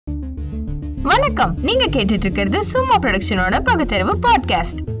வணக்கம், நீங்க கேட்டுட்டு இருக்கிறது சும்மா ப்ரொடக்ஷனோட பகுத்தறிவு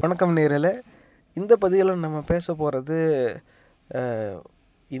பாட்காஸ்ட். வணக்கம் நேயர்களே. இந்த பதிவில் நம்ம பேச போகிறது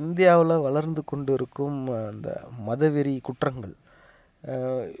இந்தியாவில் வளர்ந்து கொண்டு இருக்கும் அந்த மதவெறி குற்றங்கள்.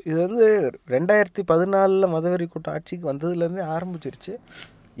 இது வந்து 2014 மதவெறி குற்ற ஆட்சிக்கு வந்ததுலேருந்தே ஆரம்பிச்சிருச்சு.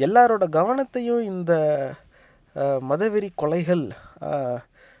 எல்லாரோட கவனத்தையும் இந்த மதவெறி கொலைகள்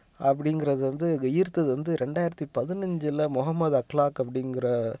அப்படிங்கிறது வந்து ஈர்த்தது வந்து 2015 முகமது அக்லாக் அப்படிங்கிற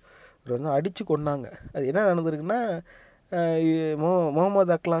வந்து அடித்து கொண்டாங்க. அது என்ன நடந்திருக்குன்னா,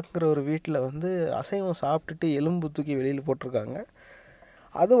 முகமது அக்லாக்ங்கிற ஒரு வீட்டில் வந்து அசைவம் சாப்பிட்டுட்டு எலும்பு தூக்கி வெளியில் போட்டிருக்காங்க.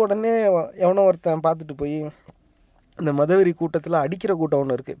 அது உடனே எவனோ ஒருத்தன் பார்த்துட்டு போய் இந்த மதவெறி கூட்டத்தில் அடிக்கிற கூட்டம்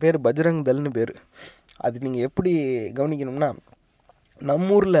ஒன்று இருக்குது, பேர் பஜ்ரங் தள்னு பேர். அது நீங்கள் எப்படி கவனிக்கணும்னா,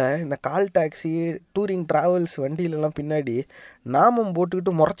 நம்ம ஊரில் இந்த கால் டாக்ஸி டூரிங் ட்ராவல்ஸ் வண்டியிலலாம் பின்னாடி நாமம்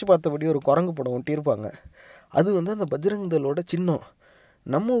போட்டுக்கிட்டு முறைச்சி பார்த்தபடி ஒரு குரங்கு படம் ஒட்டியிருப்பாங்க. அது வந்து அந்த பஜ்ரங் தளோட சின்னம்.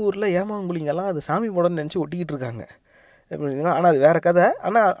 நம்ம ஊரில் ஏமாங்குழிங்கெல்லாம் அது சாமி படம்னு நினச்சி ஒட்டிக்கிட்டு இருக்காங்க. ஆனால் அது வேறு கதை.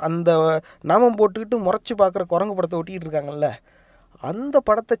 ஆனால் அந்த நாமம் போட்டுக்கிட்டு முறைச்சி பார்க்குற குரங்கு படத்தை ஒட்டிக்கிட்டு இருக்காங்கல்ல, அந்த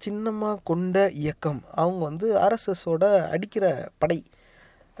படத்தை சின்னமாக கொண்ட இயக்கம் அவங்க வந்து ஆர்எஸ்எஸோட அடிக்கிற படை.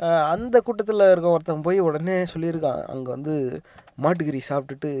 அந்த கூட்டத்தில் இருக்க ஒருத்தன் போய் உடனே சொல்லியிருக்கான், அங்கே வந்து மாட்டுக்கறி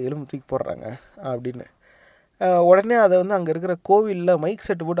சாப்பிட்டுட்டு எலும்பு தூக்கி போடுறாங்க அப்படின்னு. உடனே அதை வந்து அங்கே இருக்கிற கோவிலில் மைக்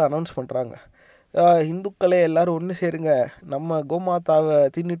செட்டு போட்டு அனௌன்ஸ் பண்ணுறாங்க. இந்துக்களே எல்லோரும் ஒன்று சேருங்க, நம்ம கோமாதாவை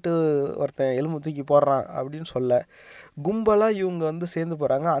தின்னுட்டு ஒருத்தன் எலும்பு தூக்கி போடுறான் அப்படின்னு சொல்ல கும்பலாக இவங்க வந்து சேர்ந்து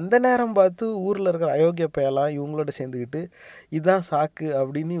போகிறாங்க. அந்த நேரம் பார்த்து ஊரில் இருக்கிற அயோக்கிய பையெல்லாம் இவங்களோட சேர்ந்துக்கிட்டு இதுதான் சாக்கு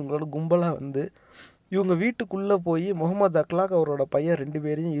அப்படின்னு இவங்களோட கும்பலாக வந்து இவங்க வீட்டுக்குள்ளே போய் முகமது அக்லாக் அவரோட பையன் 2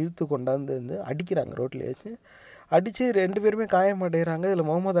 பேரையும் இழுத்து கொண்டாந்து வந்து அடிக்கிறாங்க. ரோட்டில் வச்சு அடித்து 2 பேருமே காயமடைகிறாங்க. இதில்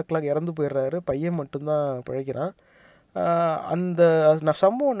முகமது அக்லாக் இறந்து போயிடுறாரு, பையன் மட்டும்தான் பிழைக்கிறான். அந்த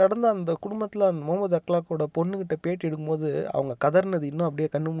சம்பவம் நடந்த அந்த குடும்பத்தில் அந்த முகமது அக்லாக்கோட பொண்ணுக்கிட்ட பேட்டி எடுக்கும்போது அவங்க கதறினது இன்னும் அப்படியே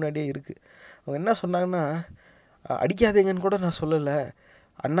கண்ணு முன்னாடியே இருக்குது. அவங்க என்ன சொன்னாங்கன்னா, அடிக்காதீங்கன்னு கூட நான் சொல்லலை,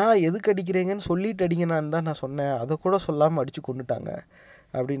 அண்ணா எதுக்கு அடிக்கிறீங்கன்னு சொல்லிட்டு அடிங்கண்ணான்னு தான் நான் சொன்னேன், அதை கூட சொல்லாமல் அடித்து கொண்டுட்டாங்க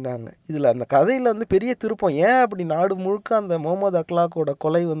அப்படின்னாங்க. இதில் அந்த கதையில் வந்து பெரிய திருப்பம். ஏன் அப்படி நாடு முழுக்க அந்த முகமது அக்லாக்கோட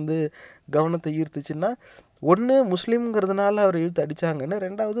கொலை வந்து கவனத்தை ஈர்த்துச்சுன்னா, ஒன்று முஸ்லீம்ங்கிறதுனால அவர் இழுத்து அடித்தாங்கன்னு,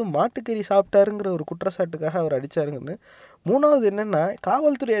 2வது மாட்டுக்கறி சாப்பிட்டாருங்கிற ஒரு குற்றச்சாட்டுக்காக அவர் அடித்தாருங்கன்னு, 3வது என்னென்னா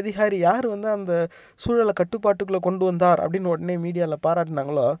காவல்துறை அதிகாரி யார் வந்து அந்த சூழலை கட்டுப்பாட்டுக்குள்ளே கொண்டு வந்தார் அப்படின்னு உடனே மீடியாவில்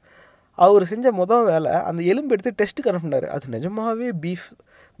பாராட்டினாங்களோ, அவர் செஞ்ச வேலை அந்த எலும்பு எடுத்து டெஸ்ட்டுக்கு அனுப்புனார். அது நிஜமாகவே பீஃப்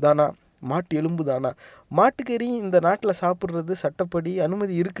தானா, மாட்டு எலும்பு தானா? மாட்டுக்கறி இந்த நாட்டில் சாப்பிட்றது சட்டப்படி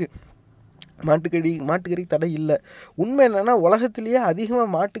அனுமதி இருக்குது. மாட்டுக்கறி தடை இல்லை. உண்மை என்னென்னா, உலகத்திலேயே அதிகமாக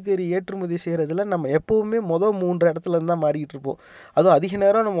மாட்டுக்கறி ஏற்றுமதி செய்கிறதுல நம்ம எப்போவுமே 3 இடத்துல இருந்து தான் மாறிக்கிட்டு இருப்போம். அதுவும் அதிக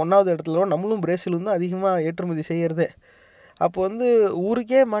நேரம் நம்ம 1வது இடத்துல, நம்மளும் பிரேசிலும் தான் அதிகமாக ஏற்றுமதி செய்கிறதே. அப்போ வந்து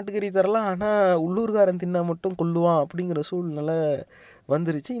ஊருக்கே மாட்டுக்கறி தரலாம், ஆனால் உள்ளூர்காரன் தின்னா மட்டும் கொல்லுவான் அப்படிங்கிற சூழ்நிலை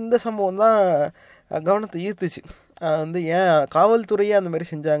வந்துருச்சு. இந்த சம்பவம் தான் கவனத்தை ஈர்த்துச்சு. வந்து ஏன் காவல்துறையே அந்த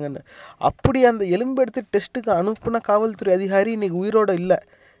மாதிரி செஞ்சாங்கன்னு. அப்படி அந்த எலும்பு எடுத்து டெஸ்ட்டுக்கு அனுப்புன காவல்துறை அதிகாரி இன்றைக்கி உயிரோடு இல்லை.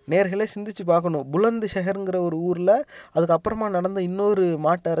 நேர்களே சிந்திச்சு பார்க்கணும். புலந்து ஷஹருங்கிற ஒரு ஊரில் அதுக்கப்புறமா நடந்த இன்னொரு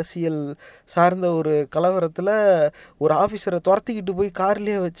மாட்டு அரசியல் சார்ந்த ஒரு கலவரத்தில் ஒரு ஆஃபீஸரை துரத்திக்கிட்டு போய்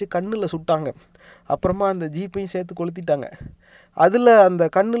கார்லேயே வச்சு கண்ணில் சுட்டாங்க. அப்புறமா அந்த ஜீப்பையும் சேர்த்து கொளுத்திட்டாங்க. அதில் அந்த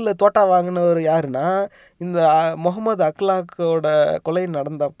கண்ணில் தோட்டா வாங்கினவர் யாருன்னா, இந்த முகமது அக்லாக்கோட கொலை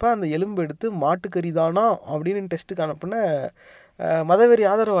நடந்தப்போ அந்த எலும்பு எடுத்து மாட்டுக்கறி தானா அப்படின்னு டெஸ்ட்டுக்கு அனுப்புன மதவெறி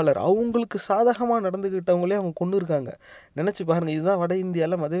ஆதரவாளர். அவங்களுக்கு சாதகமாக நடந்துக்கிட்டவங்களே அவங்க கொண்டு இருக்காங்க. நினச்சி பாருங்கள், இதுதான் வட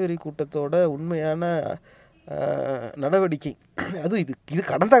இந்தியாவில் மதவெறி கூட்டத்தோட உண்மையான நடவடிக்கை. அதுவும் இது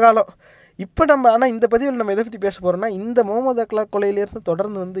கடந்த காலம். இப்போ நம்ம ஆனால் இந்த பதிவில் நம்ம எதை பற்றி பேச போகிறோம்னா, இந்த முகமது அக்லாக் கொலையிலேருந்து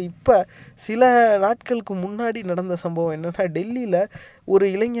தொடர்ந்து வந்து இப்போ சில நாட்களுக்கு முன்னாடி நடந்த சம்பவம் என்னென்னா, டெல்லியில் ஒரு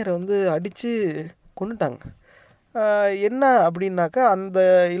இளைஞரை வந்து அடித்து கொன்னுட்டாங்க. என்ன அப்படின்னாக்கா, அந்த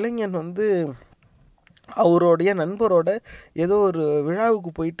இளைஞன் வந்து அவருடைய நண்பரோட ஏதோ ஒரு விழாவுக்கு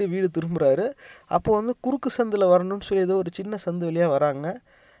போயிட்டு வீடு திரும்புகிறாரு. அப்போது வந்து குறுக்கு சந்தில் வரணும்னு சொல்லி ஏதோ ஒரு சின்ன சந்து வழியாக வராங்க.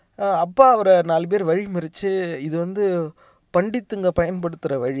 அப்பா அவரை 4 பேர் வழி மறித்து, இது வந்து பண்டித்துங்க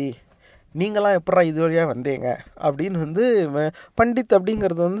பயன்படுத்துகிற வழி, நீங்களாம் எப்படா இது வழியாக வந்தீங்க அப்படின்னு வந்து பண்டித்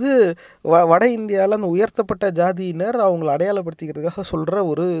அப்படிங்கிறது வந்து வட இந்தியாவில் அந்த உயர்த்தப்பட்ட ஜாதியினர் அவங்கள அடையாளப்படுத்திக்கிறதுக்காக சொல்கிற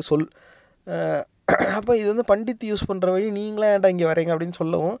ஒரு சொல். அப்போ இது வந்து பண்டித் யூஸ் பண்ணுற வழி, நீங்களாம் ஏன்டா இங்கே வரீங்க அப்படின்னு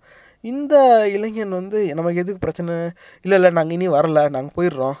சொல்லவும், இந்த இளைஞன் வந்து நமக்கு எதுக்கு பிரச்சனை, இல்லை நாங்கள் இனி வரலை, நாங்கள்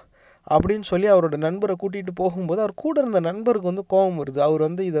போயிடுறோம் அப்படின்னு சொல்லி அவரோட நண்பரை கூட்டிகிட்டு போகும்போது அவர் கூட இருந்த நண்பருக்கு வந்து கோபம் வருது. அவர்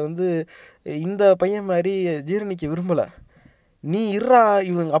வந்து இதை வந்து இந்த பையன் மாதிரி ஜீரணிக்க விரும்பலை. நீ இறா,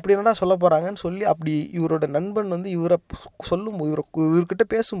 இவங்க அப்படி என்னடா சொல்ல போகிறாங்கன்னு சொல்லி அப்படி இவரோட நண்பன் வந்து இவரை இவர்கிட்ட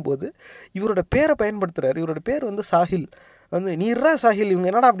பேசும்போது இவரோட பேரை பயன்படுத்துகிறார். இவரோட பேர் வந்து சாஹில். வந்து நீ இறா சாஹில், இவங்க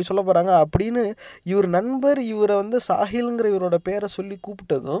என்னடா அப்படி சொல்ல போகிறாங்க அப்படின்னு இவர் நண்பர் இவரை வந்து சாஹில்ங்கிற இவரோட பேரை சொல்லி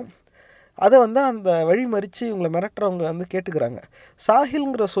கூப்பிட்டதும் அதை வந்து அந்த வழி மறித்து இவங்களை மிரட்டுறவங்க வந்து கேட்டுக்கிறாங்க.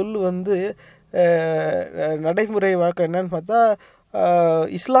 சாஹில்ங்கிற சொல் வந்து நடைமுறை வழக்கம் என்னன்னு பார்த்தா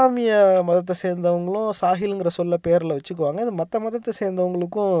இஸ்லாமிய மதத்தை சேர்ந்தவங்களும் சாஹில்ங்கிற சொல்ல பேரில் வச்சுக்குவாங்க. இது மற்ற மதத்தை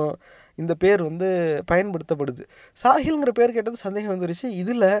சேர்ந்தவங்களுக்கும் இந்த பேர் வந்து பயன்படுத்தப்படுது. சாஹில்ங்கிற பேர் கேட்டது சந்தேகம் வந்துருச்சு.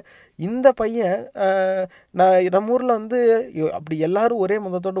 இதில் இந்த பையன் நம்ம ஊரில் வந்து அப்படி எல்லாரும் ஒரே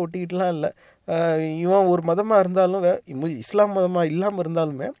மதத்தோடு ஒட்டிக்கிட்டுலாம் இல்லை. இவன் ஒரு மதமாக இருந்தாலும் இஸ்லாம் மதமாக இல்லாமல்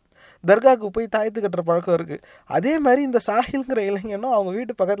இருந்தாலுமே தர்காவுக்கு போய் தாயத்து கட்டுற பழக்கம் இருக்குது. அதே மாதிரி இந்த சாஹில்ங்கிற இளைஞனும் அவங்க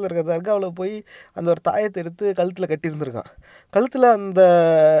வீட்டு பக்கத்தில் இருக்க தர்காவில் போய் அந்த ஒரு தாயத்தை எடுத்து கழுத்தில் கட்டியிருந்துருக்கான். கழுத்தில் அந்த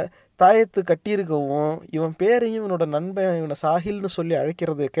தாயத்து கட்டியிருக்கவும் இவன் பேரையும் இவனோட நண்பன் இவனை சாஹில்னு சொல்லி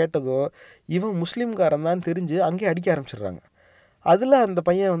அழைக்கிறது கேட்டதும் இவன் முஸ்லீம்காரன் தான் தெரிஞ்சு அங்கேயே அடிக்க ஆரம்பிச்சிடுறாங்க. அதில் அந்த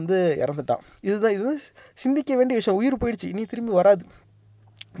பையன் வந்து இறந்துட்டான். இது சிந்திக்க வேண்டிய விஷயம். உயிர் போயிடுச்சு, இனி திரும்பி வராது.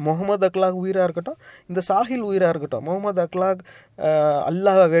 முகமது அக்லாக் உயிராக இருக்கட்டும், இந்த சாஹில் உயிராக இருக்கட்டும். முகமது அக்லாக்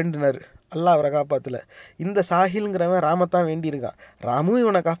அல்லாஹ்வை வேண்டினார், அல்லாஹ் அவரை காப்பாற்றலை. இந்த சாஹில்ங்கிறவன் ராமத்தான் வேண்டியிருக்கான், ராமும்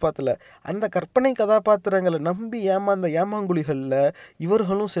இவனை காப்பாற்றலை. அந்த கற்பனை கதாபாத்திரங்களை நம்பி ஏமாந்த ஏமாங்குழிகளில்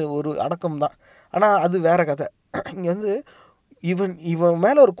இவர்களும் ஒரு அடக்கம் தான். ஆனால் அது வேறு கதை. இங்கே வந்து இவன்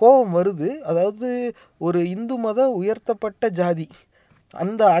மேலே ஒரு கோபம் வருது. அதாவது ஒரு இந்து மத உயர்த்தப்பட்ட ஜாதி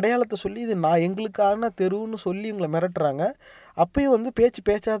அந்த அடையாளத்தை சொல்லி இது நான் எங்களுக்கான தெருவுன்னு சொல்லி இவங்களை மிரட்டுறாங்க. அப்பயும் வந்து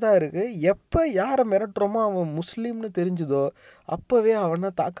பேச்சாக தான் இருக்குது. எப்போ யாரை மிரட்டுறோமோ அவன் முஸ்லீம்னு தெரிஞ்சுதோ அப்போவே அவனை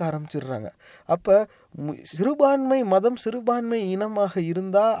தாக்க ஆரம்பிச்சிடுறாங்க. அப்போ சிறுபான்மை மதம் சிறுபான்மை இனமாக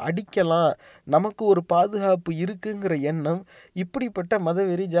இருந்தால் அடிக்கலாம், நமக்கு ஒரு பாதுகாப்பு இருக்குங்கிற எண்ணம் இப்படிப்பட்ட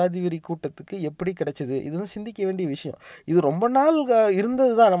மதவெறி ஜாதிவெறி கூட்டத்துக்கு எப்படி கிடைச்சிது? இது வந்து சிந்திக்க வேண்டிய விஷயம். இது ரொம்ப நாள்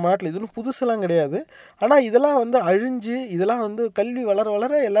இருந்தது தான் நம்ம நாட்டில், இதுவும் புதுசெல்லாம் கிடையாது. ஆனால் இதெல்லாம் வந்து அழிஞ்சு, இதெல்லாம் வந்து கல்வி வளர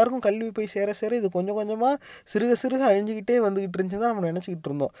வளர எல்லாருக்கும் கல்வி போய் சேர சேர இது கொஞ்சம் கொஞ்சமாக சிறுக சிறுக அழிஞ்சிக்கிட்டே வந்துக்கிட்டு இருந்துச்சு தான் நம்ம நினச்சிக்கிட்டு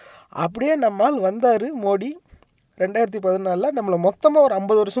இருந்தோம். அப்படியே நம்மால் வந்தார் மோடி 2014 நம்மளை மொத்தமாக ஒரு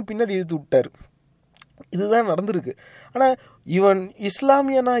 50 வருஷம் பின்னாடி இழுத்து விட்டார். இதுதான் நடந்திருக்கு. ஆனால் இவன்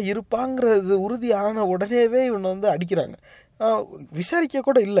இஸ்லாமியனாக இருப்பாங்கிறது உறுதி ஆன உடனேவே இவனை வந்து அடிக்கிறாங்க. விசாரிக்க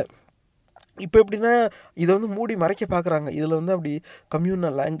கூட இல்லை. இப்போ எப்படின்னா இதை வந்து மூடி மறைக்க பார்க்குறாங்க. இதில் வந்து அப்படி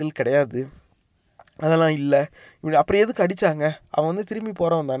கம்யூனல் ஆங்கிள் கிடையாது, அதெல்லாம் இல்லை. இப்படி அப்புறம் எதுக்கு அடித்தாங்க? அவன் வந்து திரும்பி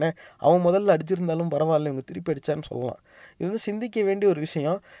போகிறவன் தானே, அவன் முதல்ல அடிச்சிருந்தாலும் பரவாயில்ல, இவங்க திருப்பி அடித்தான்னு சொல்லலாம். இது வந்து சிந்திக்க வேண்டிய ஒரு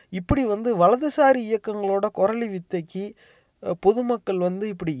விஷயம். இப்படி வந்து வலதுசாரி இயக்கங்களோட குரலி வித்தைக்கு பொதுமக்கள் வந்து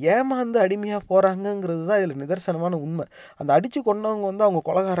இப்படி ஏமாந்து அடிமையாக போகிறாங்கங்கிறது தான் இதில் நிதர்சனமான உண்மை. அந்த அடித்து கொண்டவங்க வந்து அவங்க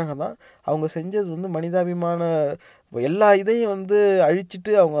கொலைகாரங்க தான். அவங்க செஞ்சது வந்து மனிதாபிமான எல்லா இதையும் வந்து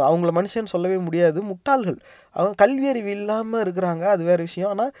அழிச்சிட்டு அவங்கள மனுஷன்னு சொல்லவே முடியாது, முட்டாள்கள். அவங்க கல்வியறிவு இல்லாமல் இருக்கிறாங்க, அது வேறு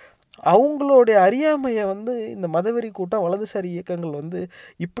விஷயம். ஆனால் அவங்களுடைய அறியாமையை வந்து இந்த மதவெறி கூட்டம் வலதுசாரி இயக்கங்கள் வந்து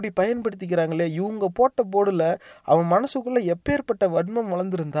இப்படி பயன்படுத்திக்கிறாங்களே. இவங்க போட்ட போர்டில் அவன் மனசுக்குள்ளே எப்பேற்பட்ட வன்மம்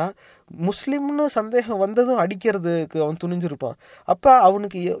வளர்ந்துருந்தா முஸ்லீம்னு சந்தேகம் வந்ததும் அடிக்கிறதுக்கு அவன் துணிஞ்சிருப்பான். அப்போ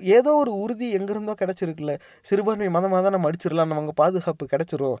அவனுக்கு ஏதோ ஒரு உறுதி எங்கேருந்தோ கிடச்சிருக்குல்ல, சிறுபான்மை மதமாக தான் நம்ம அடிச்சிடலாம், நமக்கு பாதுகாப்பு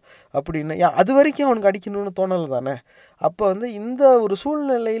கிடச்சிரும் அப்படின்னு. அது வரைக்கும் அவனுக்கு அடிக்கணும்னு தோணலை தானே. அப்போ வந்து இந்த ஒரு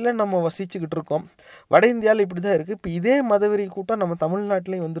சூழ்நிலையில் நம்ம வசிச்சுக்கிட்டு இருக்கோம். வட இந்தியாவில் இப்படி தான் இருக்குது. இப்போ இதே மதவெறி கூட்டம் நம்ம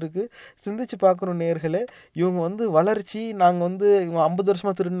தமிழ்நாட்டிலையும் வந்திருக்கு. சிந்திச்சு பார்க்கணும் நேர்களே. இவங்க வந்து வளர்ச்சி, நாங்கள் வந்து இவங்க 50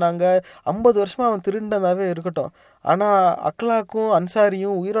 வருஷமாக திருடினாங்க, 50 வருஷமாக அவன் திருடினதாகவே இருக்கட்டும், ஆனால் அக்லாக்கும்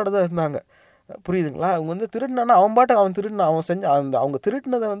அன்சாரியும் உயிரோட தான் இருந்தாங்க. புரியுதுங்களா? அவங்க வந்து திருடினானா அவன் பாட்டுக்கு அவன் திருடினா, அவன் செஞ்ச அவங்க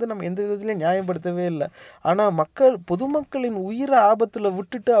திருடினதை வந்து நம்ம எந்த விதத்துலையும் நியாயப்படுத்தவே இல்லை. ஆனால் பொதுமக்களின் உயிரை ஆபத்தில்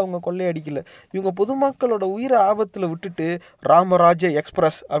விட்டுட்டு அவங்க கொள்ளையடிக்கலை. இவங்க பொதுமக்களோட உயிரை ஆபத்தில் விட்டுட்டு ராமராஜ்ய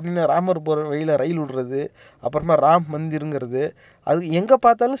எக்ஸ்பிரஸ் அப்படின்னு ராமர் போகிற வழியில் ரயில் விடுறது, அப்புறமா ராம் மந்திருங்கிறது, அது எங்கே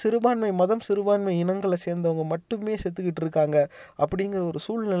பார்த்தாலும் சிறுபான்மை மதம் சிறுபான்மை இனங்களை சேர்ந்தவங்க மட்டுமே செத்துக்கிட்டு இருக்காங்க அப்படிங்கிற ஒரு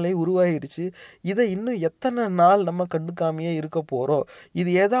சூழ்நிலை உருவாகிருச்சு. இதை இன்னும் எத்தனை நாள் நம்ம கண்டுக்காமையே இருக்க போகிறோம்?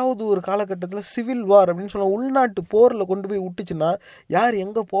 இது ஏதாவது ஒரு காலகட்டத்தில் சிவில் வார் அப்படின்னு சொல்ல உள்நாட்டு போரில் கொண்டு போய் விட்டுச்சுன்னா யார்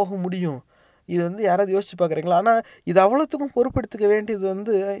எங்கே போக முடியும்? இது வந்து யாராவது யோசிச்சு பார்க்குறீங்களா? ஆனால் இது அவ்வளோத்துக்கும் பொறுப்பெடுத்துக்க வேண்டியது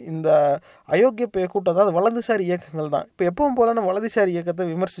வந்து இந்த அயோக்கிய கூட்டம், அதாவது வலதுசாரி இயக்கங்கள் தான். இப்போ எப்பவும் போல நம்ம வலதுசாரி இயக்கத்தை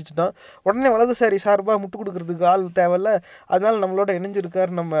விமர்சிச்சிட்டோம், உடனே வலதுசாரி சார்பாக முட்டு கொடுக்கறதுக்கு ஆள் தேவையில்ல. அதனால் நம்மளோட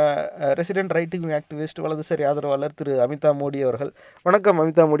இணைஞ்சிருக்கார் நம்ம ரெசிடென்ட் ரைட்டிங் ஆக்டிவிஸ்ட் வலதுசாரி ஆதரவாளர் திரு அமிதா மோடி அவர்கள். வணக்கம்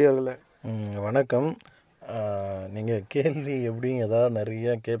அமிதா மோடி அவர்களே. வணக்கம். நீங்கள் கேள்வி எப்படியும் ஏதாவது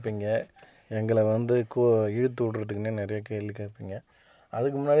நிறையா கேட்பீங்க, எங்களை வந்து இழுத்து விட்றதுக்குன்னே நிறைய கேள்வி கேட்பீங்க.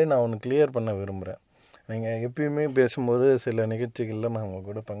 அதுக்கு முன்னாடி நான் ஒன்று கிளியர் பண்ண விரும்புகிறேன். நீங்கள் எப்பயுமே பேசும்போது சில நிகழ்ச்சிகளில் நான் உங்கள்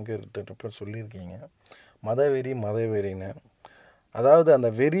கூட பங்கெடுத்துட்டப்ப சொல்லியிருக்கீங்க மதவெறின்னு. அதாவது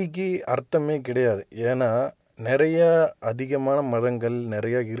அந்த வெறிக்கு அர்த்தமே கிடையாது. ஏன்னா நிறையா அதிகமான மதங்கள்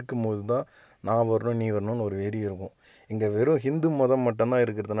நிறையா இருக்கும்போது தான் நான் வரணும் நீ வரணும்னு ஒரு வெறி இருக்கும். இங்கே வெறும் ஹிந்து மதம் மட்டும்தான்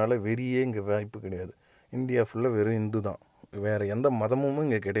இருக்கிறதுனால வெறியே இங்கே வாய்ப்பு கிடையாது. இந்தியா ஃபுல்லாக வெறும் இந்து தான், வேறு எந்த மதமும்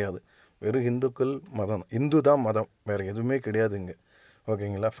இங்கே கிடையாது. வெறும் இந்துக்கள் மதம், இந்து தான் மதம், வேறு எதுவுமே கிடையாது இங்கே.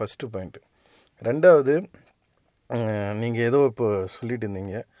 ஓகேங்களா, ஃபஸ்ட்டு பாயிண்ட்டு. ரெண்டாவது, நீங்கள் ஏதோ இப்போ சொல்லிட்டு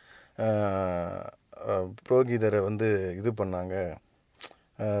இருந்தீங்க, புரோகிதரை வந்து இது பண்ணாங்க,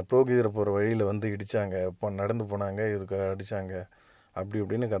 புரோகிதரை போகிற வழியில் வந்து இடித்தாங்க, இப்போ நடந்து போனாங்க, இதுக்கு அடித்தாங்க, அப்படி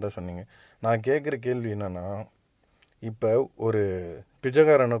இப்படின்னு கதை சொன்னீங்க. நான் கேட்குற கேள்வி என்னென்னா, இப்போ ஒரு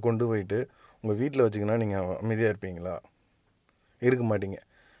பிச்சைக்காரனை கொண்டு போயிட்டு உங்கள் வீட்டில் வச்சிங்கன்னா நீங்கள் அமைதியாக இருப்பீங்களா? இருக்க மாட்டீங்க.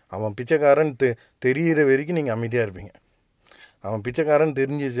 அவன் பிச்சைக்காரன் தெரிகிற வரைக்கும் நீங்கள் அமைதியாக இருப்பீங்க. அவன் பிச்சைக்காரன்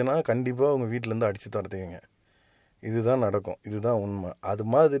தெரிஞ்சிச்சுன்னா கண்டிப்பாக உங்கள் வீட்டிலேருந்து அடித்து துரத்துவீங்க. இதுதான் நடக்கும், இதுதான் உண்மை. அது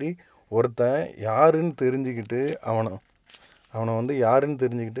மாதிரி ஒருத்தன் யாருன்னு தெரிஞ்சுக்கிட்டு அவனை வந்து யாருன்னு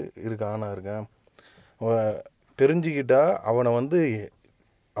தெரிஞ்சுக்கிட்டு ஆணாக இருக்கேன் தெரிஞ்சுக்கிட்டா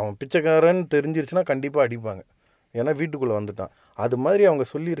அவன் பிச்சைக்காரன்னு தெரிஞ்சிருச்சுன்னா கண்டிப்பாக அடிப்பாங்க. ஏன்னா வீட்டுக்குள்ளே வந்துட்டான். அது மாதிரி அவங்க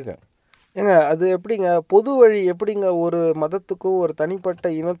சொல்லியிருக்கேன். ஏங்க அது எப்படிங்க பொது வழி எப்படிங்க ஒரு மதத்துக்கும் ஒரு தனிப்பட்ட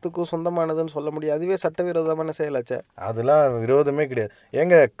இனத்துக்கும் சொந்தமானதுன்னு சொல்ல முடியும்? அதுவே சட்டவிரோதமான செயலாச்சே. அதெல்லாம் விரோதமே கிடையாது.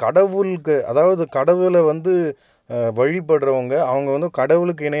 ஏங்க கடவுளுக்கு, அதாவது கடவுளை வந்து வழிபடுறவங்க அவங்க வந்து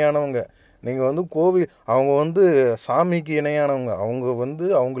கடவுளுக்கு இணையானவங்க. நீங்கள் வந்து அவங்க வந்து சாமிக்கு இணையானவங்க. அவங்க வந்து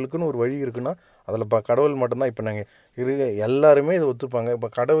அவங்களுக்குன்னு ஒரு வழி இருக்குன்னா அதில் கடவுள் மட்டும்தான். இப்போ நாங்கள் எல்லாருமே இதை ஒத்துப்பாங்க. இப்போ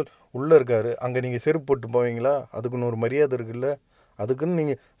கடவுள் உள்ளே இருக்கார், அங்கே நீங்கள் செருப்பு போட்டு போவீங்களா? அதுக்குன்னு ஒரு மரியாதை இருக்குல்ல. அதுக்குன்னு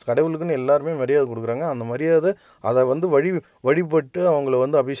நீங்கள் கடவுளுக்குன்னு எல்லாருமே மரியாதை கொடுக்குறாங்க. அந்த மரியாதை அதை வந்து வழிபட்டு அவங்கள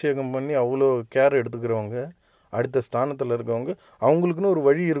வந்து அபிஷேகம் பண்ணி அவ்வளோ கேர் எடுத்துக்கிறவங்க, அடுத்த ஸ்தானத்தில் இருக்கவங்க, அவங்களுக்குன்னு ஒரு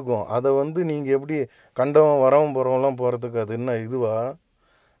வழி இருக்கும். அதை வந்து நீங்கள் எப்படி கண்டவன் வரவன் போகிறவங்களாம் போகிறதுக்கு அது என்ன இதுவா?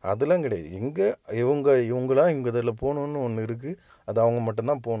 அதெல்லாம் கிடையாது. இவங்களாம் இங்கே இதில் போகணுன்னு ஒன்று இருக்குது, அது அவங்க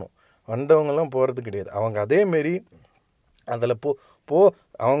மட்டும்தான் போகணும். வந்தவங்கெல்லாம் போகிறது கிடையாது. அவங்க அதேமாரி அதில்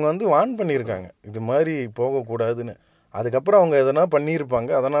அவங்க வந்து வான் பண்ணியிருக்காங்க இது மாதிரி போகக்கூடாதுன்னு. அதுக்கப்புறம் அவங்க எதனா பண்ணியிருப்பாங்க.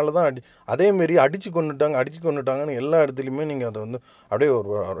 அதனால தான் அதேமாரி அடித்து கொண்டுட்டாங்கன்னு எல்லா இடத்துலையுமே நீங்கள் அதை வந்து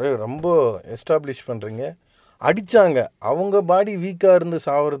அப்படியே ரொம்ப எஸ்டாப்ளிஷ் பண்ணுறீங்க. அடித்தாங்க, அவங்க பாடி வீக்காக இருந்து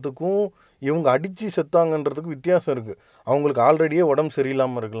சாகிறதுக்கும் இவங்க அடித்து செத்தாங்கன்றதுக்கும் வித்தியாசம் இருக்குது. அவங்களுக்கு ஆல்ரெடியே உடம்பு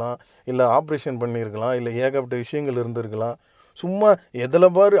சரியில்லாமல் இருக்கலாம், இல்லை ஆப்ரேஷன் பண்ணியிருக்கலாம், இல்லை ஏகப்பட்ட விஷயங்கள் இருந்திருக்கலாம். சும்மா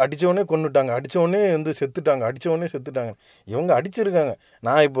எதில் பாரு அடித்தவொடனே கொண்டுட்டாங்க, அடித்தவொடனே வந்து செத்துட்டாங்க. இவங்க அடிச்சிருக்காங்க.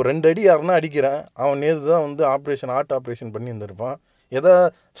 நான் இப்போ 2 அடி யாருன்னா அடிக்கிறேன், அவன் நேற்று தான் வந்து ஹார்ட் ஆப்ரேஷன் பண்ணி இருந்திருப்பான், எதா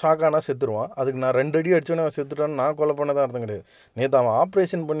ஷாக்கானா செத்துருவான். அதுக்கு நான் 2 அடி அடித்தோன்னே அவன் செத்துட்டான்னு நான் கொலை பண்ணதான் அர்த்தம் கிடையாது. நேற்று அவன்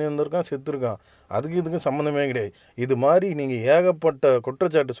ஆப்ரேஷன் பண்ணி வந்திருக்கான், செத்துருக்கான். இதுக்கும் சம்மந்தமே கிடையாது. இது மாதிரி நீங்கள் ஏகப்பட்ட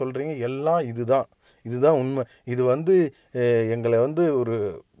குற்றச்சாட்டு சொல்கிறீங்க. எல்லாம் இதுதான் உண்மை. இது வந்து எங்களை வந்து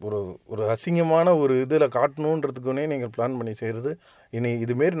ஒரு அசிங்கமான ஒரு இதில் காட்டணுன்றதுக்குன்னே நீங்கள் பிளான் பண்ணி செய்கிறது.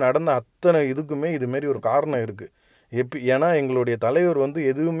 இதுமாரி நடந்த அத்தனை இதுக்குமே இதுமாரி ஒரு காரணம் இருக்குது. ஏன்னா எங்களுடைய தலைவர் வந்து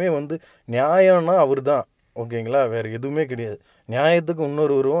எதுவுமே வந்து நியாயம்னா அவர் தான், ஓகேங்களா? வேறு எதுவுமே கிடையாது. நியாயத்துக்கு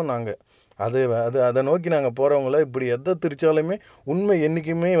இன்னொரு உருவம் நாங்கள். அதை நோக்கி நாங்கள் போகிறவங்கள இப்படி எதை திரிச்சாலுமே உண்மை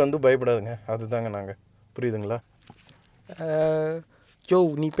என்றைக்குமே வந்து பயப்படாதுங்க. அதுதாங்க நாங்கள். புரியுதுங்களா?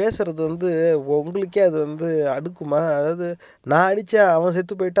 நீ பேசுகிறது வந்து உங்களுக்கே அது வந்து அடுக்குமா? அதாவது நான் அடித்தேன், அவன்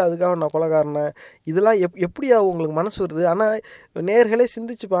செத்து போயிட்டு அதுக்காக நான் கொலைகாரனேன், இதெல்லாம் எப்படியா உங்களுக்கு மனசு வருது? ஆனால் நேர்களே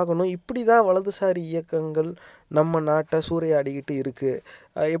சிந்திச்சு பார்க்கணும். இப்படி தான் வலதுசாரி இயக்கங்கள் நம்ம நாட்டை சூறையாடிக்கிட்டு இருக்குது.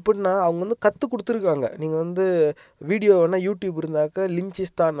 எப்படின்னா அவங்க வந்து கற்றுக் கொடுத்துருக்காங்க. நீங்கள் வந்து வீடியோ வேணால் யூடியூப் இருந்தாக்க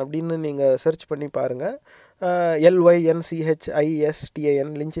லிஞ்சிஸ்தான் அப்படின்னு நீங்கள் சர்ச் பண்ணி பாருங்கள்.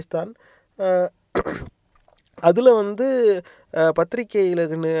 LYNCHISTAN லிஞ்சிஸ்தான். அதில் வந்து பத்திரிகையில்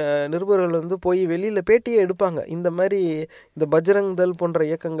நிருபர்கள் வந்து போய் வெளியில் பேட்டியே எடுப்பாங்க. இந்த மாதிரி இந்த பஜ்ரங் தள் போன்ற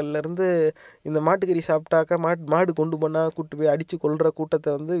இயக்கங்கள்லேருந்து இந்த மாட்டுக்கறி சாப்பிட்டாக்கா மாடு கொண்டு போனால் கூட்டு போய் அடித்து கொள்கிற கூட்டத்தை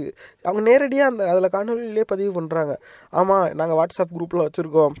வந்து அவங்க நேரடியாக அதில் காணொலியிலே பதிவு பண்ணுறாங்க. ஆமாம், நாங்கள் வாட்ஸ்அப் குரூப்பில்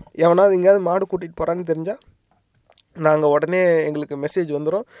வச்சுருக்கோம், எவனாவது எங்கேயாவது மாடு கூட்டிகிட்டு போகிறான்னு தெரிஞ்சால் நாங்கள் உடனே எங்களுக்கு மெசேஜ்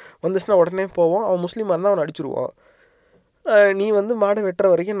வந்துச்சுன்னா உடனே போவோம், அவன் முஸ்லீமாக இருந்தால் அவனை அடிச்சுருவோம், நீ வந்து மாடை வெட்டுற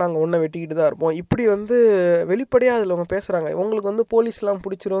வரைக்கும் நாங்கள் ஒன்றை வெட்டிக்கிட்டு தான் இருப்போம். இப்படி வந்து வெளிப்படையாக அதில் அவங்க பேசுகிறாங்க. உங்களுக்கு வந்து போலீஸ்லாம்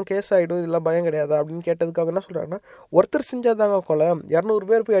பிடிச்சிரும், கேஸ் ஆகிடும், இதெல்லாம் பயம் கிடையாதா அப்படின்னு கேட்டதுக்காக என்ன சொல்கிறாங்கன்னா, ஒருத்தர் செஞ்சால் தாங்க கொலை, 200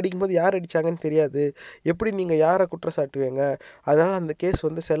 பேர் போய் அடிக்கும்போது யார் அடித்தாங்கன்னு தெரியாது, எப்படி நீங்கள் யாரை குற்றச்சாட்டுவீங்க, அதனால் அந்த கேஸ்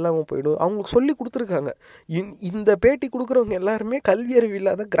வந்து செல்லாமல் போயிடும். அவங்களுக்கு சொல்லி கொடுத்துருக்காங்க. இந்த பேட்டி கொடுக்குறவங்க எல்லாருமே கல்வியறிவு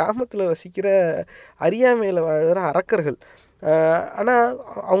இல்லாத கிராமத்தில் வசிக்கிற அறியாமையில் வாழ்கிற அரக்கர்கள். ஆனால்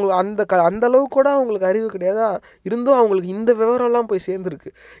அவங்க அந்த அளவுக்கு கூட அவங்களுக்கு அறிவு கிடையாதா? இருந்தும் அவங்களுக்கு இந்த விவரம்லாம் போய் சேர்ந்துருக்கு.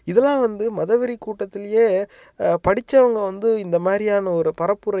 இதெல்லாம் வந்து மதவெறி கூட்டத்திலேயே படித்தவங்க வந்து இந்த மாதிரியான ஒரு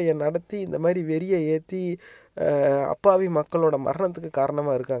பரப்புரையை நடத்தி இந்த மாதிரி வெறியை ஏற்றி அப்பாவி மக்களோட மரணத்துக்கு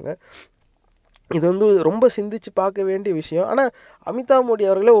காரணமாக இருக்காங்க. இது வந்து ரொம்ப சிந்திச்சு பார்க்க வேண்டிய விஷயம். ஆனால் அமிதாப் மோடி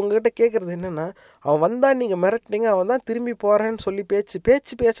அவர்களே உங்ககிட்ட கேட்குறது என்னென்னா, அவன் வந்தான், நீங்கள் மிரட்டினீங்க, அவன் தான் திரும்பி போகிறேன்னு சொல்லி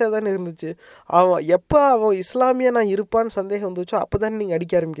பேச்சாக தானே இருந்துச்சு. அவன் இஸ்லாமிய நான் இருப்பான்னு சந்தேகம் வந்துச்சோ அப்போ தானே நீங்கள்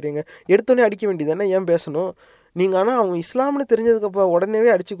அடிக்க ஆரம்பிக்கிறீங்க. எடுத்தோடனே அடிக்க வேண்டியது தானே, ஏன் பேசணும்? நீங்கள் ஆனால் அவங்க இஸ்லாம்னு தெரிஞ்சதுக்கப்புறம் உடனேவே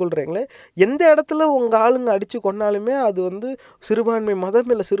அடித்து கொள்கிறீங்களே. எந்த இடத்துல உங்கள் ஆளுங்க அடித்து கொண்டாலுமே அது வந்து சிறுபான்மை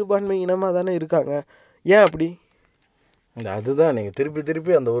மதம் இல்லை சிறுபான்மை இனமாக தானே இருக்காங்க. ஏன் அப்படி? அதுதான் நீங்கள் திருப்பி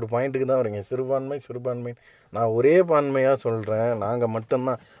திருப்பி அந்த ஒரு பாயிண்ட்டுக்கு தான் வரீங்க. சிறுபான்மை நான் ஒரே பான்மையாக சொல்கிறேன். நாங்கள்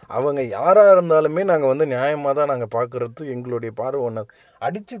மட்டும்தான், அவங்க யாராக இருந்தாலுமே நாங்கள் வந்து நியாயமாக தான் நாங்கள் பார்க்குறது எங்களுடைய பார்வை. ஒன்று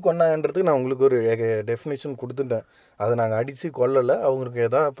அடித்து கொண்டான்றதுக்கு நான் உங்களுக்கு ஒரு டெஃபினேஷன் கொடுத்துட்டேன். அதை நாங்கள் அடித்து கொல்லலை. அவங்களுக்கு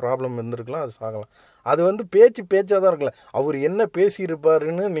எதாவது ப்ராப்ளம் இருந்திருக்கலாம், அது சாகலாம். அது வந்து பேச்சாக தான் இருக்கலாம். அவர் என்ன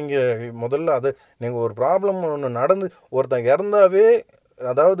பேசியிருப்பாருன்னு நீங்கள் முதல்ல அதை நீங்கள் ஒரு ப்ராப்ளம் ஒன்று நடந்து ஒருத்தன் இறந்தாவே,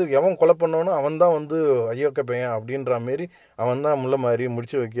 அதாவது எவன் கொலை பண்ணவனோ அவன் தான் வந்து ஐயோக்க பையன் அப்படின்ற மாரி, அவன் தான் முள்ள மாதிரி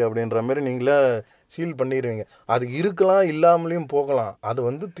முடிச்சு வைக்க அப்படின்ற மாதிரி நீங்களே சீல் பண்ணிடுவீங்க. அது இருக்கலாம், இல்லாமலேயும் போகலாம். அது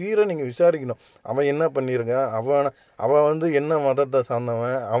வந்து தீர நீங்கள் விசாரிக்கணும். அவன் என்ன பண்ணியிருக்கான், அவன் வந்து என்ன மதத்தை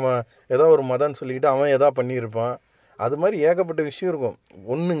சார்ந்தவன், அவன் ஏதோ ஒரு மதம்னு சொல்லிக்கிட்டு அவன் எதா பண்ணியிருப்பான். அது மாதிரி ஏகப்பட்ட விஷயம் இருக்கும்.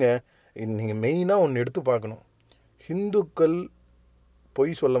 ஒன்றுங்க, நீங்கள் மெயினாக ஒன்று எடுத்து பார்க்கணும். ஹிந்துக்கள்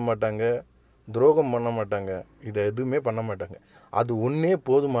பொய் சொல்ல மாட்டாங்க, துரோகம் பண்ண மாட்டாங்க, இதை எதுவுமே பண்ண மாட்டாங்க. அது ஒன்றே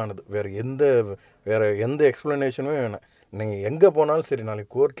போதுமானது. வேறு எந்த எக்ஸ்ப்ளனேஷனுமே வேணாம். நீங்கள் எங்கே போனாலும் சரி,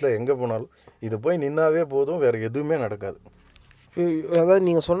 நாளைக்கு கோர்ட்டில் எங்கே போனாலும் இது போய் நின்னாவே போதும், வேறு எதுவுமே நடக்காது. அதாவது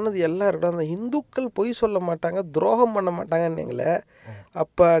நீங்கள் சொன்னது எல்லாம் இருக்கட்டும், அந்த இந்துக்கள் பொய் சொல்ல மாட்டாங்க, துரோகம் பண்ண மாட்டாங்கன்னீங்களே.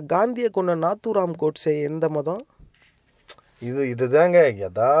 அப்போ காந்தியை கொண்ட நாத்துராம் கோட்ஸே எந்த மதம்? இது தாங்க,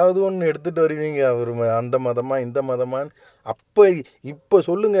 ஏதாவது ஒன்று எடுத்துகிட்டு வருவீங்க. அவர் அந்த மதமா இந்த மதமான்னு. இப்போ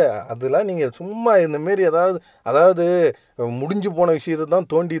சொல்லுங்கள். அதெல்லாம் நீங்கள் சும்மா இந்தமாரி அதாவது முடிஞ்சு போன விஷயத்தை தான்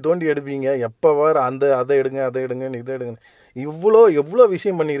தோண்டி எடுப்பீங்க. எப்போ வர அதை எடுங்க இதை எடுங்க. எவ்வளோ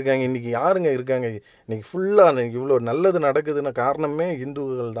விஷயம் பண்ணியிருக்காங்க. இன்றைக்கி யாருங்க இருக்காங்க? இன்றைக்கி ஃபுல்லாக இவ்வளோ நல்லது நடக்குதுன்னு காரணமே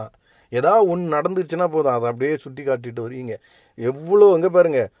இந்துக்கள் தான். ஏதாவது ஒன்று நடந்துருச்சுன்னா போதும், அதை அப்படியே சுட்டி காட்டிட்டு வருவீங்க. எவ்வளோ இங்கே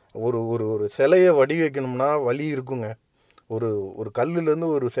பாருங்கள், ஒரு சிலையை வடி வைக்கணும்னா வலி இருக்குங்க. ஒரு கல்லுலேருந்து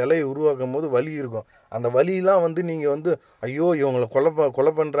ஒரு சிலையை உருவாக்கும் போது வலி இருக்கும். அந்த வலியெலாம் வந்து நீங்கள் வந்து ஐயோ இவங்களை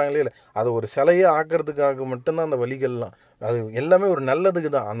கொலை பண்ணுறாங்களே, இல்லை, அதை ஒரு சிலையே ஆக்கிறதுக்காக மட்டும்தான் அந்த வலிகள்லாம். அது எல்லாமே ஒரு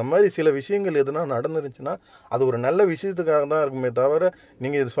நல்லதுக்கு தான். அந்த மாதிரி சில விஷயங்கள் எதுனா நடந்துருச்சுன்னா அது ஒரு நல்ல விஷயத்துக்காக தான் இருக்குமே தவிர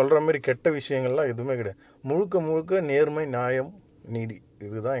நீங்கள் இது சொல்கிற மாதிரி கெட்ட விஷயங்கள்லாம் எதுவுமே கிடையாது. முழுக்க நேர்மை, நியாயம், நீதி,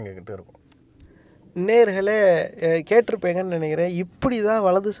 இதுதான் எங்ககிட்ட இருக்கும். நேர்களே கேட்டிருப்பேங்கன்னு நினைக்கிறேன். இப்படி தான்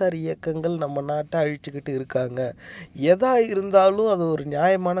வலதுசாரி இயக்கங்கள் நம்ம நாட்டை அழிச்சுக்கிட்டு இருக்காங்க. எதா இருந்தாலும் அது ஒரு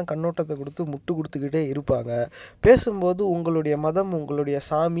நியாயமான கண்ணோட்டத்தை முட்டு கொடுத்துக்கிட்டே இருப்பாங்க. பேசும்போது உங்களுடைய மதம், உங்களுடைய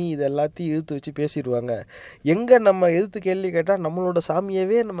சாமி, இது எல்லாத்தையும் இழுத்து வச்சு பேசிடுவாங்க. எங்கே நம்ம எதிர்த்து கேள்வி கேட்டால் நம்மளோட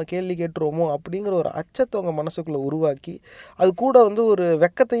சாமியவே நம்ம கேள்வி கேட்டுருவோமோ அப்படிங்கிற ஒரு அச்சத்தை உங்கள் மனசுக்குள்ளே உருவாக்கி அது கூட வந்து ஒரு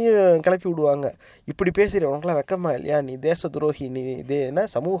வெக்கத்தையும் கிளப்பி விடுவாங்க. இப்படி பேசுகிற உனக்குலாம் வெக்கமா இல்லையா, நீ தேச துரோகி, நீ என்ன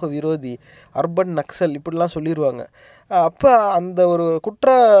சமூக விரோதி, அர்பன் நக்சல், இப்படிலாம் சொல்லிடுவாங்க. அப்போ அந்த ஒரு குற்ற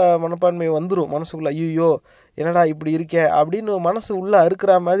மனப்பான்மை வந்துடும் மனசுக்குள்ளே. ஐயோ என்னடா இப்படி இருக்கே அப்படின்னு மனசு உள்ளே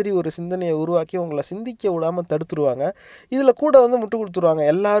அறுக்கிற மாதிரி ஒரு சிந்தனையை உருவாக்கி உங்களை சிந்திக்க விடாமல் தடுத்துருவாங்க. இதில் கூட வந்து முட்டு கொடுத்துருவாங்க.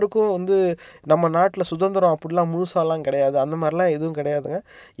 எல்லாருக்கும் வந்து நம்ம நாட்டில் சுதந்திரம் அப்படிலாம் முழுசாலாம் கிடையாது, அந்த மாதிரிலாம் எதுவும் கிடையாதுங்க.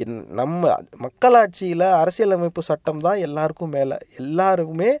 நம்ம மக்களாட்சியில் அரசியலமைப்பு சட்டம் தான் எல்லாருக்கும் மேலே.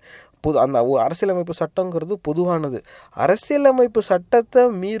 எல்லாருக்குமே அந்த அரசியலமைப்பு சட்டங்கிறது பொதுவானது. அரசியலமைப்பு சட்டத்தை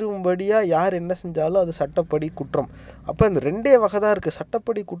மீறும்படியாக யார் என்ன செஞ்சாலும் அது சட்டப்படி குற்றம். அப்போ இந்த ரெண்டே வகை தான் இருக்குது,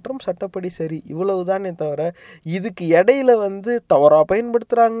 சட்டப்படி குற்றம், சட்டப்படி சரி, இவ்வளவு தானே தவிர இதுக்கு இடையில வந்து தவறாக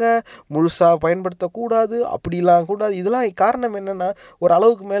பயன்படுத்துகிறாங்க, முழுசாக பயன்படுத்தக்கூடாது, அப்படிலாம் கூடாது. இதெல்லாம் காரணம் என்னென்னா, ஒரு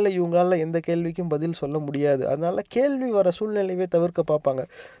அளவுக்கு மேலே இவங்களால எந்த கேள்விக்கும் பதில் சொல்ல முடியாது. அதனால் கேள்வி வர சூழ்நிலையவே தவிர்க்க பார்ப்பாங்க.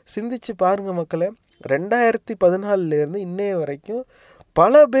 சிந்திச்சு பாருங்கள் மக்களே, 2014 இன்னைய வரைக்கும்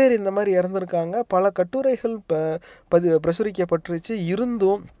பல பேர் இந்த மாதிரி இறந்துருக்காங்க. பல கட்டுரைகள் பிரசுரிக்கப்பட்டுருச்சு.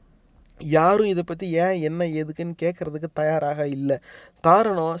 இருந்தும் யாரும் இதை பற்றி ஏன் என்ன ஏதுக்குன்னு கேட்குறதுக்கு தயாராக இல்லை.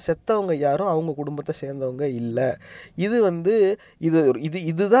 காரணம், செத்தவங்க யாரும் அவங்க குடும்பத்தை சேர்ந்தவங்க இல்லை. இது வந்து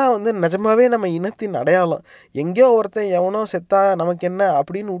இதுதான் வந்து நிஜமாவே நம்ம இனத்தின் அடையாளம். எங்கேயோ ஒருத்தன் எவனோ செத்தா நமக்கு என்ன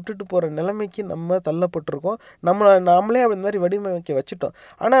அப்படின்னு விட்டுட்டு போகிற நிலைமைக்கு நம்ம தள்ளப்பட்டிருக்கோம். நாமளே அப்படி மாதிரி வடிவமைக்க வச்சுட்டோம்.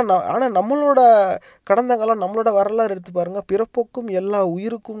 ஆனால் நம்மளோட கடந்த காலம், நம்மளோட வரலாறு எடுத்து பாருங்கள். பிறப்புக்கும் எல்லா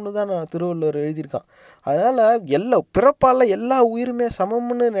உயிருக்கும்னு தான் நான் திருவள்ளுவர் எழுதியிருக்கான். அதனால் பிறப்பால் எல்லா உயிருமே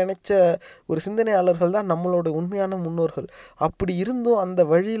சமம்னு நினச்ச ஒரு சிந்தனையாளர்கள் தான் நம்மளோட உண்மையான முன்னோர்கள். அப்படி இருந்தும் அந்த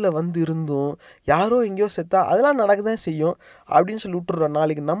வழியில் இருந்தும் யாரோ எங்கேயோ செத்தா அதெல்லாம் நடக்க தான் செய்யும் அப்படின்னு சொல்லி விட்டுறோம்.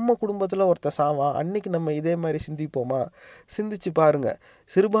 நாளைக்கு நம்ம குடும்பத்தில் ஒருத்தர் சாவான், அன்னைக்கு நம்ம இதே மாதிரி சிந்திப்போமா? சிந்திச்சு பாருங்கள்.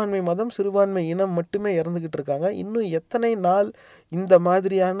 சிறுபான்மை மதம், சிறுபான்மை இனம் மட்டுமே இறந்துக்கிட்டு இருக்காங்க. இன்னும் எத்தனை நாள் இந்த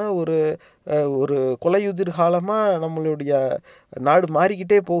மாதிரியான ஒரு கொலையுதிர் காலமாக நம்மளுடைய நாடு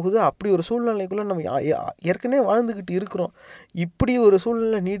மாறிக்கிட்டே போகுது. அப்படி ஒரு சூழ்நிலைக்குள்ளே நம்ம ஏற்கனவே வாழ்ந்துக்கிட்டு இருக்கிறோம். இப்படி ஒரு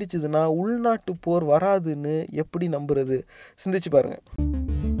சூழ்நிலை நீடிச்சதுன்னா உள்நாட்டு போர் வராதுன்னு எப்படி நம்புறது? சிந்திச்சு பாருங்க.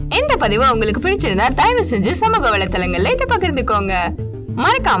 இந்த பதிவு உங்களுக்கு பிடிச்சிருந்தா தயவு செஞ்சு சமூக வலைத்தளங்கள்ல இதை பகிர்ந்துக்கோங்க.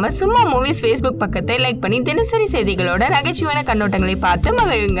 மறக்காம சும்மா மூவிஸ் ஃபேஸ்புக் பக்கத்தை லைக் பண்ணி தினசரி செய்திகளோட நகைச்சுவையான கண்ணோட்டங்களை பார்த்து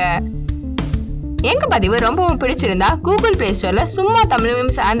மகிழுங்க. எங்க பதிவு ரொம்பவும் பிடிச்சிருந்தா கூகுள் பிளே ஸ்டோர்ல சும்மா தமிழ்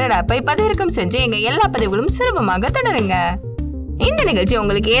மீம்ஸ் ஆண்ட்ராய்டு ஆப்பை பதிவிறக்கம் செஞ்சு எங்க எல்லா பதிவுகளும் சுலபமாக தொடருங்க. இந்த நிகழ்ச்சி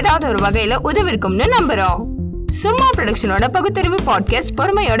உங்களுக்கு ஏதாவது ஒரு வகையில உதவிருக்கும்னு நம்புறோம். சும்மா ப்ரொடக்ஷனோட பகுத்தறிவு பாட்காஸ்ட்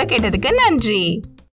பொறுமையோட கேட்டதுக்கு நன்றி.